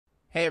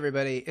Hey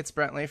everybody, it's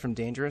Brentley from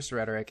Dangerous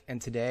Rhetoric,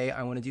 and today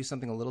I want to do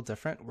something a little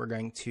different. We're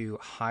going to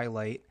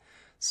highlight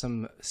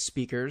some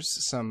speakers,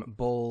 some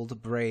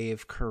bold,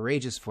 brave,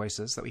 courageous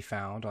voices that we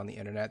found on the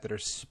internet that are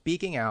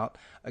speaking out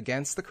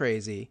against the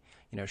crazy,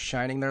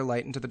 shining their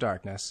light into the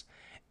darkness.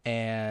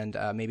 And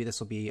maybe this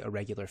will be a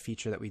regular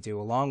feature that we do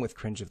along with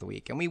Cringe of the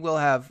Week. And we will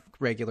have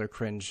regular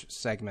cringe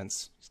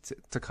segments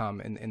to come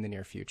in the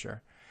near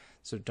future.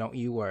 So don't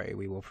you worry,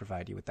 we will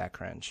provide you with that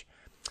cringe.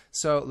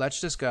 So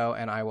let's just go,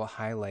 and I will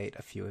highlight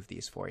a few of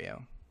these for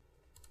you.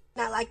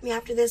 Not like me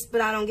after this,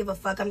 but I don't give a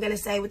fuck. I'm going to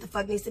say what the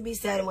fuck needs to be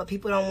said and what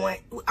people don't want,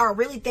 are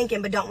really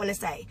thinking but don't want to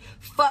say.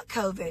 Fuck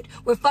COVID.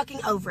 We're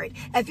fucking over it.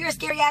 If you're a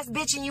scary ass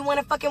bitch and you want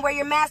to fucking wear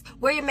your mask,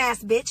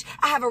 bitch.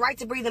 I have a right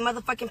to breathe in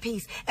motherfucking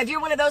peace. If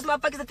you're one of those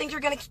motherfuckers that think you're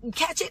going to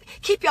catch it,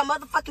 keep your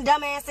motherfucking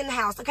dumb ass in the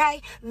house,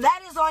 okay?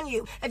 That is on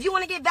you. If you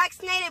want to get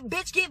vaccinated,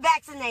 bitch, get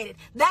vaccinated.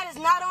 That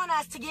is not on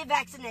us to get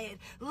vaccinated.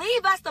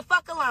 Leave us the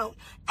fuck alone.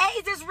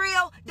 AIDS is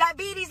real.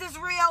 Diabetes is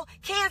real.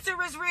 Cancer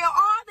is real.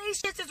 All these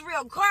shits is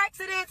real. Car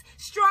accidents,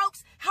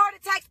 strokes, heart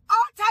attacks,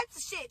 all types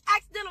of shit,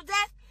 accidental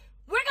death.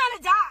 We're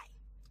gonna die.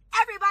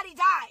 Everybody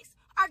dies.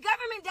 Our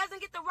government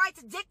doesn't get the right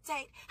to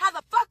dictate how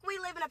the fuck we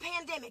live in a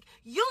pandemic.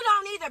 You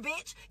don't either,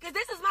 bitch, because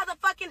this is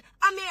motherfucking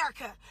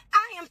America.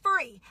 I am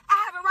free.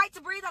 I have a right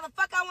to breathe how the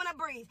fuck I want to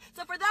breathe.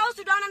 So for those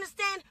who don't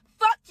understand,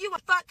 fuck you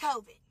and fuck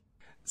COVID.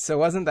 So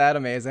wasn't that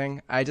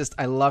amazing? I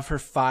love her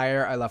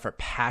fire. I love her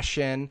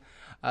passion.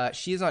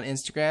 She's on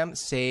Instagram,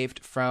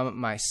 saved from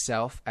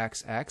myself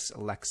XX,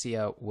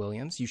 Alexia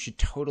Williams. You should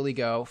totally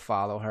go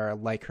follow her,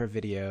 like her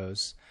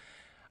videos.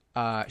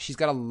 She's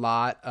got a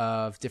lot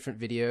of different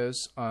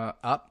videos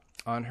up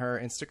on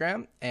her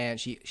Instagram, and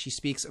she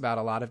speaks about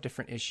a lot of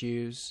different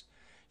issues.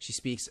 She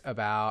speaks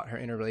about her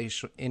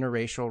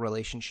interracial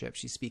relationships.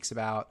 She speaks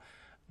about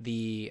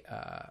the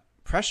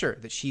pressure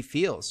that she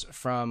feels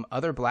from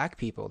other black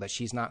people that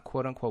she's not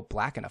quote unquote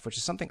black enough, which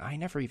is something I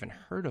never even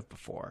heard of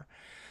before.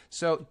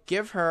 So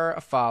give her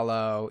a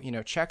follow,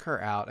 check her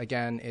out.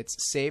 Again, it's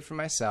Save for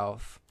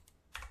Myself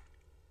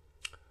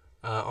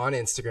on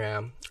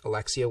Instagram,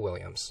 Alexia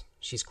Williams.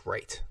 She's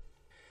great.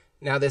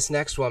 Now, this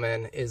next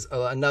woman is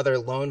another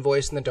lone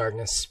voice in the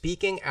darkness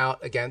speaking out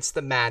against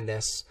the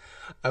madness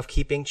of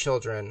keeping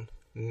children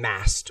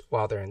masked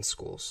while they're in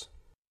schools.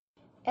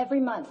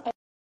 Every month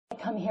I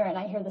come here and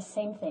I hear the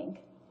same thing: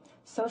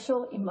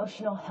 social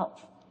emotional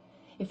health.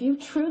 If you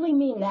truly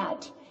mean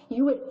that,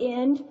 you would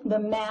end the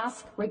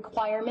mask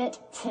requirement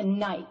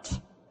tonight.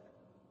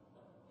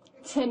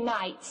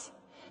 Tonight.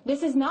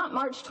 This is not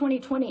March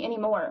 2020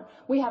 anymore.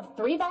 We have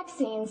 3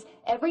 vaccines.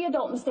 Every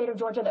adult in the state of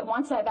Georgia that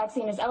wants that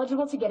vaccine is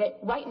eligible to get it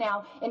right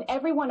now, and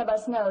every one of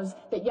us knows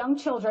that young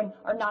children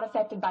are not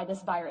affected by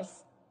this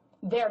virus.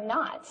 They're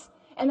not,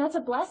 and that's a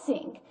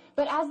blessing.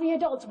 But as the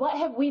adults, what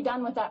have we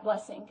done with that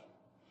blessing?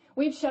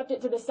 We've shoved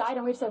it to the side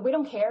and we've said, we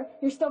don't care.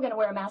 You're still going to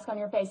wear a mask on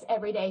your face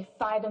every day,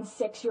 5- and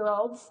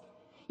 6-year-olds.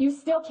 You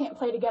still can't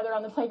play together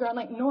on the playground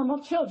like normal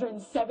children,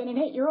 7- and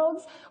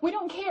 8-year-olds. We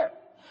don't care.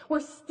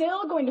 We're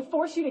still going to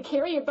force you to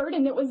carry a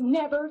burden that was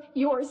never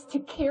yours to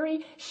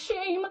carry.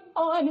 Shame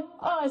on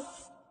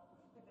us.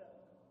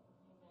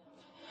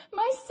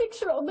 My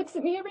 6-year-old looks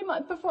at me every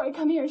month before I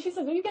come here and she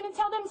says, are you going to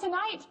tell them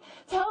tonight?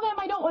 Tell them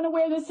I don't want to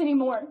wear this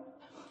anymore.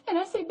 And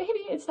I say,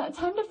 baby, it's not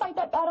time to fight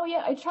that battle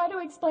yet. I try to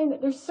explain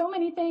that there's so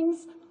many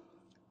things.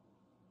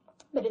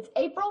 But it's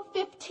April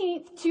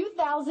 15th,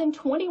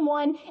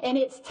 2021, and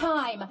it's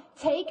time.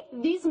 Take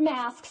these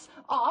masks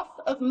off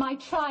of my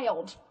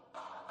child.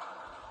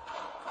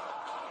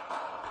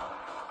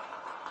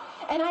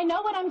 And I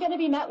know what I'm going to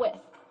be met with.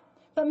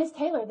 But Ms.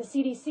 Taylor, the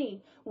CDC,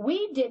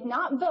 we did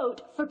not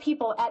vote for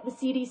people at the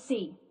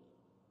CDC.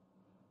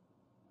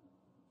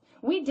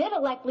 We did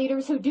elect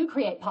leaders who do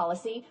create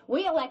policy.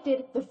 We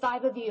elected the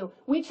 5 of you.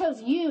 We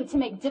chose you to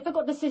make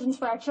difficult decisions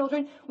for our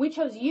children. We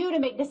chose you to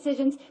make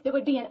decisions that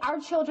would be in our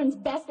children's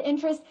best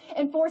interest,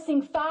 and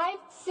forcing 5,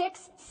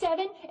 6,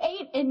 7,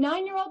 8, and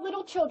 9-year-old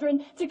little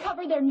children to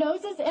cover their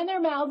noses and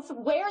their mouths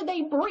where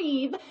they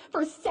breathe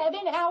for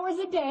 7 hours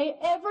a day,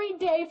 every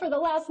day for the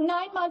last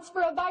 9 months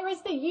for a virus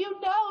that you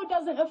know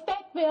doesn't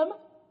affect them.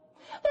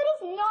 That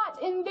is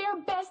not in their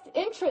best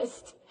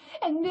interest,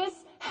 and this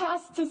has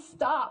to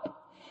stop.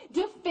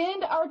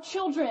 Defend our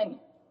children.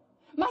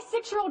 My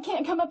 6-year-old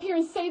can't come up here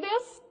and say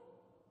this.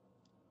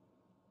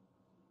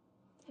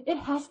 It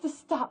has to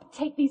stop.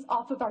 Take these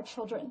off of our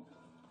children.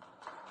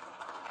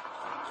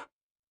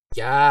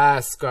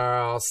 Yes,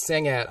 girl.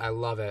 Sing it. I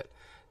love it.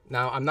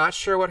 Now, I'm not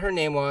sure what her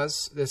name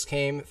was. This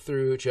came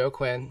through Joe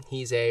Quinn.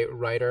 He's a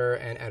writer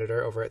and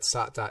editor over at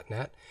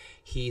sot.net.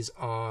 He's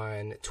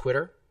on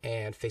Twitter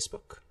and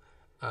Facebook.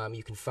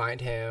 You can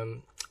find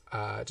him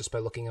just by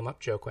looking him up,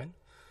 Joe Quinn.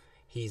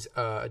 He's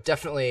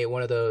definitely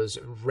one of those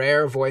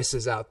rare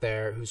voices out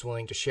there who's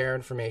willing to share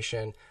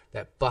information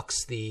that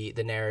bucks the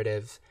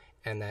narrative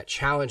and that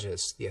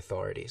challenges the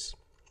authorities.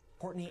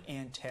 Courtney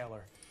and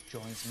Taylor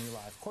joins me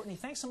live. Courtney,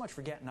 thanks so much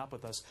for getting up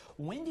with us.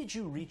 When did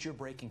you reach your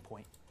breaking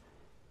point?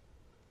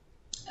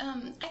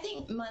 I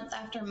think month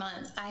after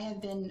month, I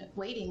have been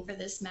waiting for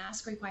this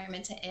mask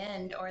requirement to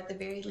end, or at the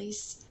very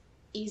least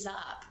ease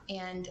up.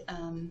 And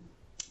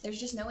there's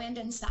just no end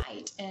in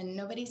sight, and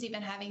nobody's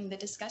even having the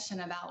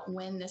discussion about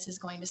when this is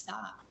going to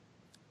stop.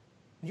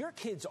 Your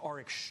kids are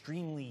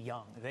extremely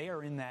young. They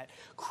are in that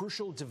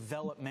crucial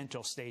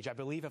developmental stage, I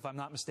believe, if I'm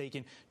not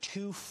mistaken,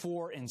 2,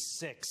 4, and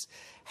 6.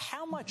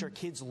 How much are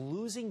kids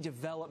losing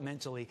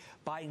developmentally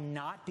by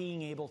not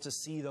being able to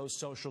see those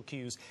social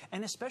cues?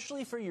 And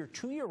especially for your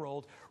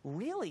 2-year-old,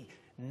 really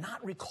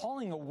not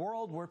recalling a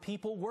world where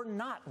people were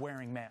not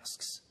wearing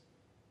masks.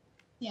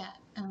 Yeah,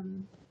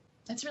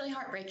 that's really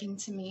heartbreaking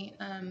to me.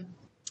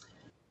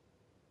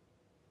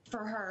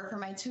 For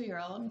my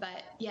 2-year-old,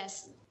 but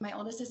yes, my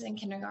oldest is in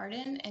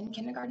kindergarten, and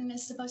kindergarten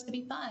is supposed to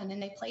be fun,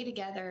 and they play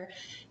together.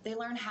 They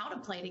learn how to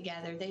play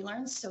together. They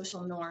learn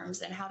social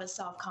norms and how to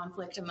solve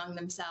conflict among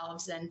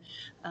themselves, and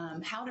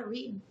how to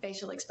read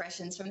facial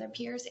expressions from their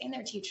peers and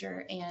their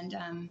teacher.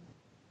 And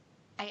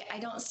I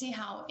don't see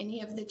how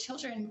any of the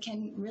children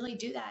can really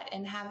do that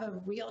and have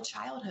a real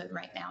childhood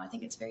right now. I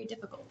think it's very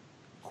difficult.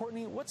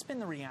 Courtney, what's been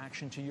the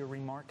reaction to your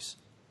remarks?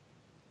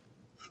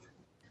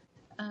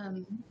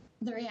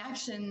 The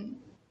reaction,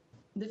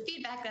 the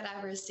feedback that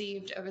I've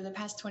received over the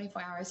past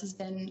 24 hours has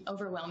been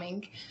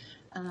overwhelming.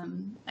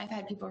 I've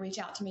had people reach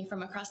out to me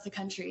from across the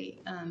country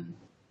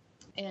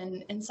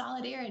in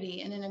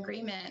solidarity and in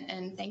agreement,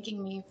 and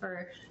thanking me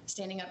for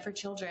standing up for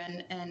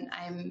children.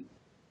 And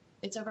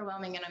it's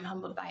overwhelming, and I'm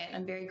humbled by it.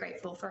 I'm very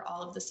grateful for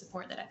all of the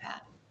support that I've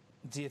had.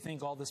 Do you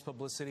think all this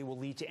publicity will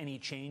lead to any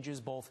changes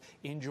both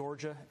in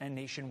Georgia and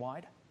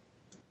nationwide?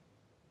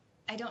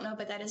 I don't know,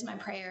 but that is my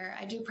prayer.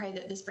 I do pray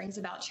that this brings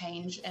about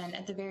change, and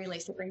at the very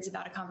least, it brings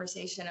about a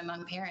conversation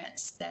among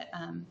parents that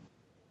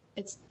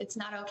it's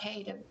not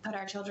okay to put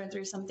our children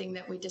through something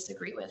that we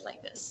disagree with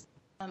like this.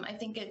 I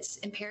think it's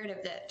imperative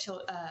that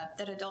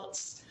that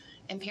adults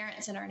and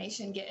parents in our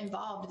nation get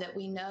involved, that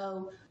we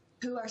know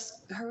who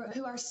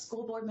our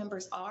school board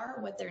members are,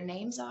 what their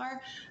names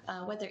are,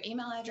 what their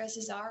email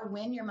addresses are,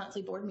 when your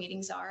monthly board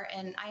meetings are.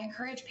 And I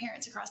encourage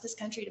parents across this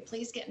country to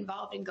please get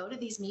involved and go to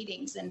these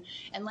meetings and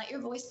let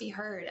your voice be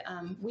heard.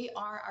 We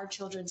are our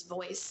children's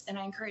voice, and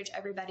I encourage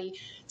everybody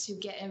to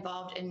get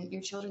involved in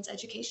your children's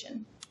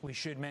education. We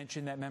should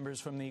mention that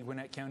members from the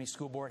Gwinnett County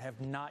School Board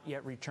have not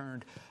yet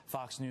returned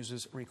Fox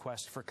News'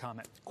 request for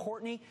comment.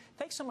 Courtney,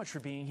 thanks so much for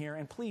being here,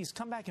 and please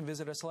come back and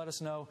visit us. Let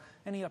us know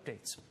any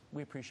updates.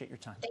 We appreciate your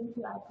time. Thank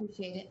you. I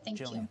appreciate it.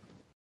 Thank you.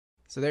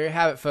 So there you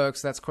have it,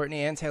 folks. That's Courtney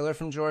Ann Taylor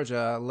from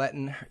Georgia,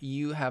 letting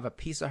you have a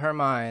piece of her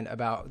mind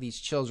about these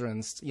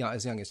children's,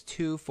 as young as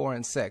 2, 4,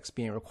 and 6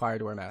 being required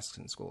to wear masks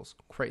in schools.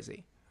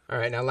 Crazy. All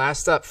right, now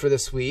last up for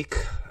this week,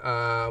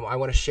 I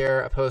want to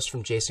share a post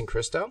from Jason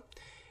Christo.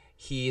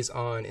 He's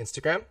on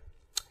Instagram.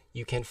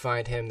 You can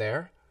find him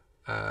there.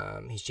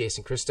 He's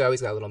Jason Christo.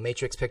 He's got a little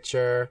matrix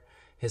picture.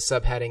 His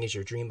subheading is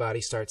 "Your Dream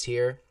Body Starts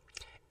Here."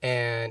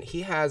 And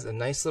he has a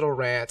nice little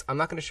rant. I'm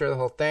not going to share the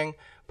whole thing,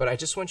 but I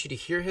just want you to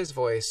hear his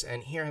voice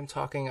and hear him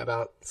talking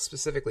about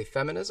specifically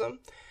feminism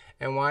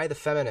and why the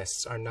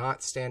feminists are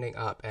not standing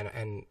up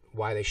and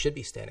why they should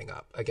be standing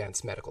up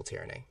against medical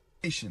tyranny.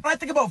 When I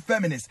think about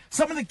feminists,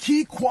 some of the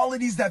key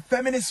qualities that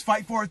feminists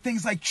fight for are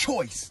things like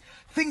choice,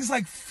 things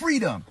like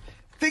freedom,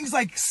 things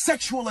like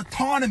sexual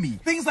autonomy,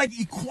 things like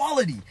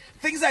equality,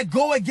 things that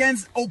go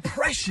against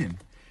oppression.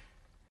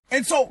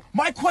 And so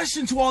my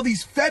question to all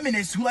these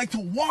feminists who like to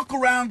walk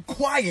around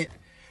quiet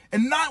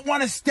and not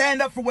want to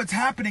stand up for what's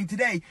happening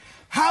today,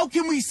 how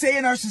can we say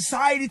in our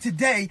society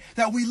today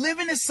that we live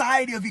in a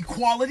society of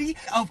equality,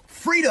 of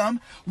freedom,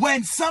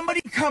 when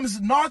somebody comes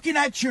knocking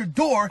at your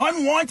door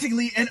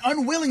unwantedly and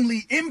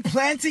unwillingly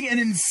implanting and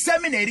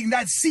inseminating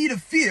that seed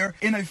of fear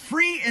in a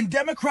free and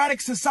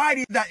democratic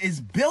society that is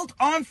built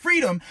on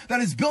freedom, that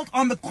is built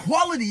on the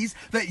qualities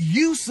that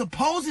you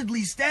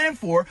supposedly stand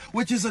for,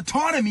 which is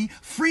autonomy,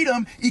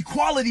 freedom,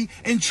 equality,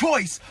 and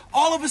choice.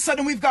 All of a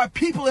sudden we've got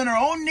people in our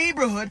own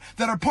neighborhood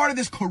that are part of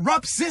this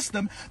corrupt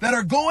system that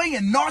are going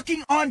and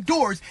knocking on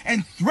doors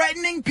and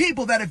threatening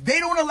people that if they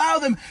don't allow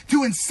them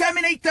to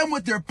inseminate them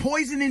with their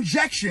poison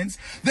injections,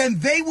 then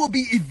they will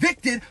be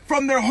evicted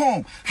from their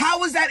home.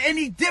 How is that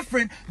any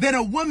different than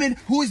a woman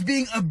who is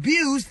being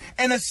abused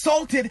and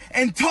assaulted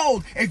and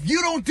told, if you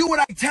don't do what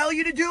I tell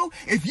you to do,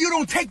 if you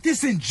don't take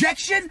this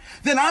injection,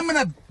 then I'm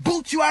gonna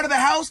boot you out of the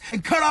house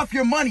and cut off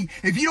your money.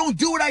 If you don't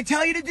do what I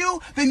tell you to do,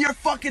 then you're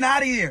fucking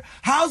out of here.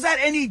 How's that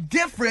any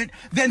different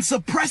than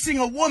suppressing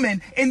a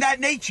woman in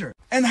that nature?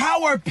 And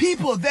how are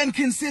people then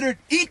considered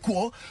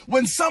equal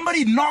when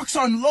somebody knocks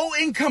on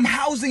low-income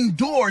housing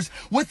doors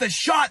with a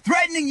shot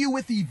threatening you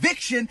with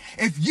eviction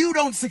if you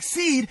don't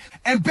succeed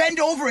and bend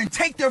over and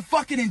take their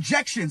fucking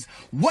injections?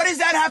 What does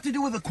that have to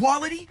do with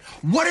equality?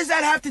 What does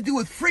that have to do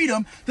with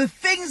freedom? The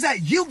things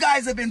that you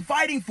guys have been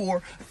fighting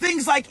for,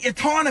 things like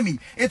autonomy,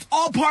 it's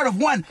all part of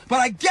one.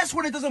 But I guess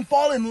when it doesn't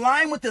fall in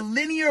line with the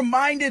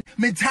linear-minded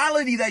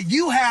mentality that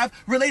you have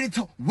related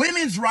to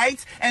women's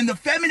rights and the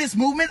feminist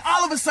movement,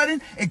 all of a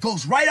sudden it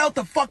goes right out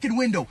the fucking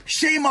window.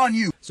 Shame on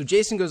you. So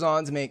Jason goes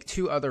on to make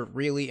 2 other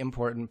really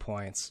important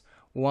points.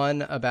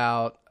 One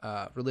about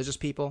religious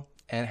people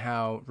and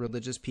how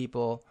religious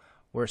people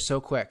were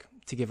so quick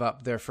to give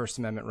up their First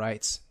Amendment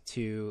rights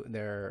to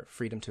their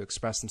freedom to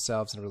express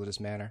themselves in a religious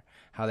manner,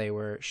 how they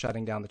were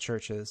shutting down the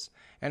churches,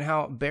 and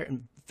how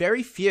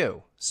very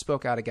few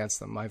spoke out against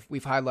them.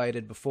 We've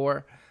highlighted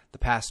before the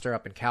pastor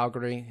up in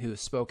Calgary who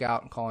spoke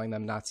out and calling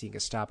them Nazi and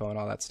Gestapo and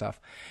all that stuff.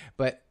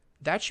 But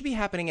that should be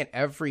happening in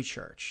every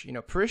church. You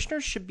know,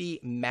 parishioners should be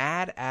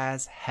mad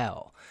as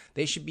hell.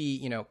 They should be,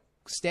 you know,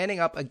 standing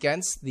up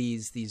against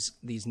these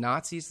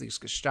Nazis, these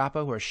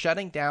Gestapo, who are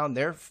shutting down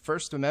their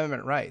First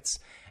Amendment rights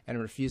and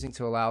refusing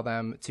to allow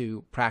them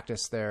to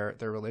practice their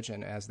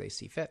religion as they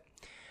see fit.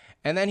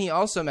 And then he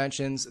also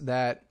mentions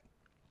that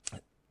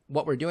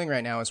what we're doing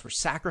right now is we're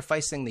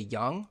sacrificing the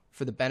young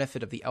for the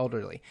benefit of the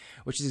elderly,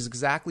 which is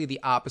exactly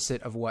the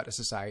opposite of what a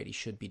society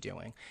should be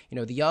doing. You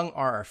know, the young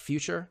are our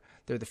future.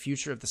 They're the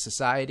future of the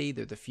society.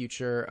 They're the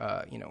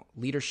future,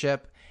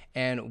 leadership.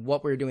 And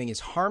what we're doing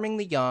is harming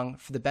the young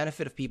for the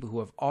benefit of people who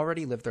have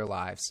already lived their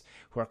lives,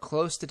 who are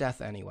close to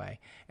death anyway.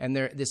 And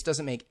this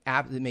doesn't make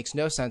it makes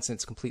no sense, and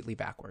it's completely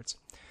backwards.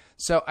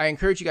 So I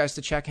encourage you guys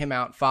to check him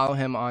out. Follow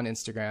him on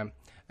Instagram.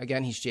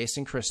 Again, he's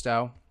Jason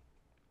Christo.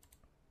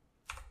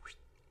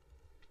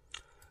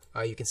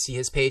 You can see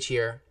his page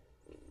here.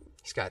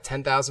 He's got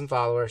 10,000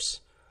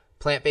 followers.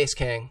 Plant-based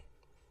king.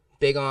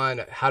 Big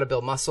on how to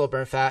build muscle,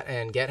 burn fat,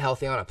 and get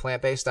healthy on a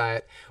plant-based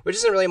diet, which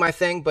isn't really my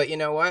thing, but you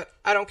know what?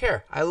 I don't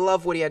care. I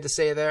love what he had to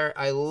say there.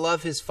 I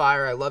love his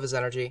fire. I love his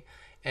energy,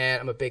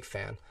 and I'm a big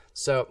fan.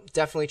 So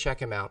definitely check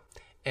him out.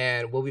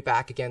 And we'll be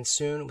back again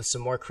soon with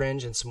some more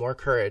cringe and some more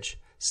courage.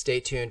 Stay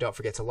tuned. Don't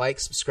forget to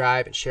like,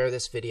 subscribe, and share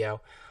this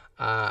video.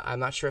 I'm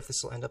not sure if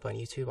this will end up on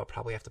YouTube. I'll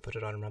probably have to put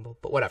it on Rumble,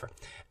 but whatever.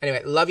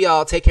 Anyway, love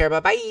y'all. Take care.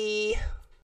 Bye-bye.